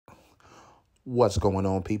What's going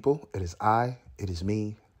on, people? It is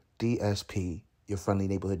me, DSP, your friendly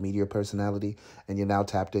neighborhood media personality, and you're now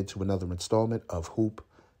tapped into another installment of Hoop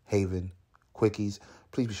Haven Quickies.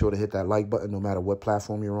 Please be sure to hit that like button no matter what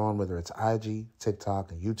platform you're on, whether it's IG,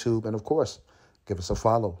 TikTok, and YouTube. And of course, give us a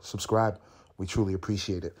follow, subscribe. We truly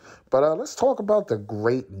appreciate it. But let's talk about the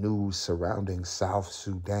great news surrounding South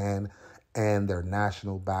Sudan and their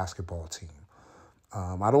national basketball team.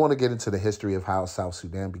 I don't want to get into the history of how South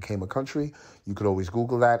Sudan became a country. You could always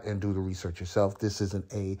Google that and do the research yourself. This isn't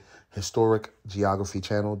a historic geography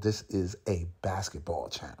channel. This is a basketball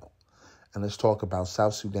channel. And let's talk about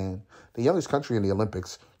South Sudan, the youngest country in the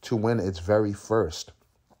Olympics to win its very first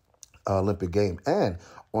Olympic game. And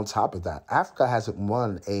on top of that, Africa hasn't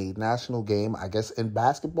won a national game, I guess, in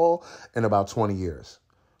basketball in about 20 years.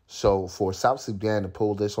 So for South Sudan to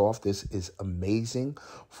pull this off, this is amazing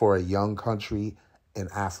for a young country in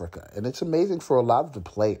Africa. And it's amazing for a lot of the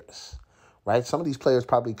players, right? Some of these players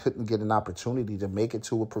probably couldn't get an opportunity to make it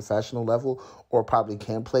to a professional level or probably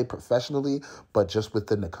can play professionally, but just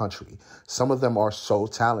within the country. Some of them are so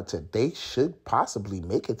talented. They should possibly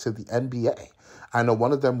make it to the NBA. I know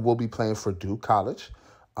one of them will be playing for Duke College.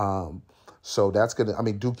 So that's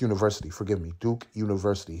Duke University, forgive me, Duke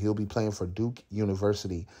University. He'll be playing for Duke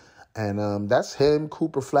University. And that's him,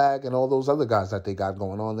 Cooper Flag, and all those other guys that they got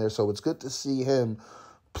going on there. So it's good to see him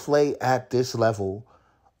play at this level.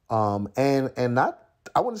 And not,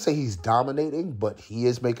 I wouldn't say he's dominating, but he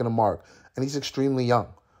is making a mark. And he's extremely young.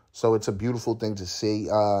 So it's a beautiful thing to see.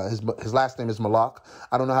 His last name is Malak.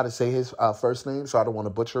 I don't know how to say his first name, so I don't want to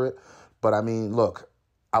butcher it. But, I mean, look,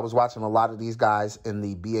 I was watching a lot of these guys in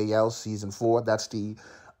the BAL Season 4. That's the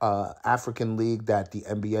African League that the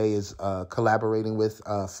NBA is collaborating with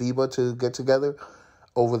FIBA to get together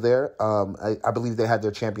over there. I believe they had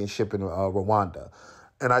their championship in Rwanda.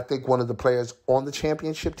 And I think one of the players on the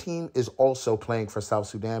championship team is also playing for South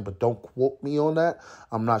Sudan, but don't quote me on that.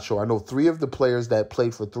 I'm not sure. I know 3 of the players that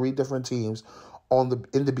played for 3 different teams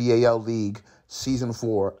in the BAL League Season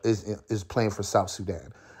 4 is playing for South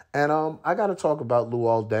Sudan. And I got to talk about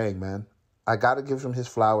Luol Deng, man. I got to give him his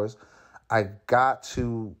flowers. I got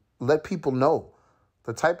to let people know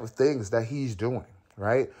the type of things that he's doing,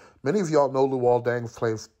 right? Many of y'all know Luol Deng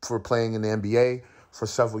for playing in the NBA for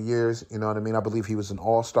several years. You know what I mean? I believe he was an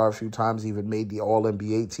all-star a few times, even made the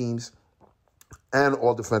all-NBA teams and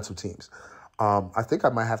all-defensive teams. I think I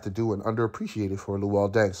might have to do an underappreciated for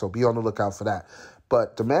Luol Deng, so be on the lookout for that.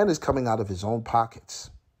 But the man is coming out of his own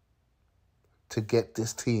pockets to get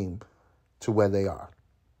this team to where they are.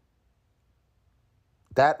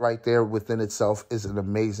 That right there within itself is an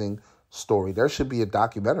amazing story. There should be a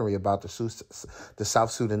documentary about the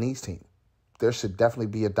South Sudanese team. There should definitely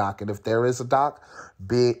be a doc. And if there is a doc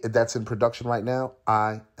that's in production right now,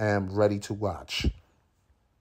 I am ready to watch.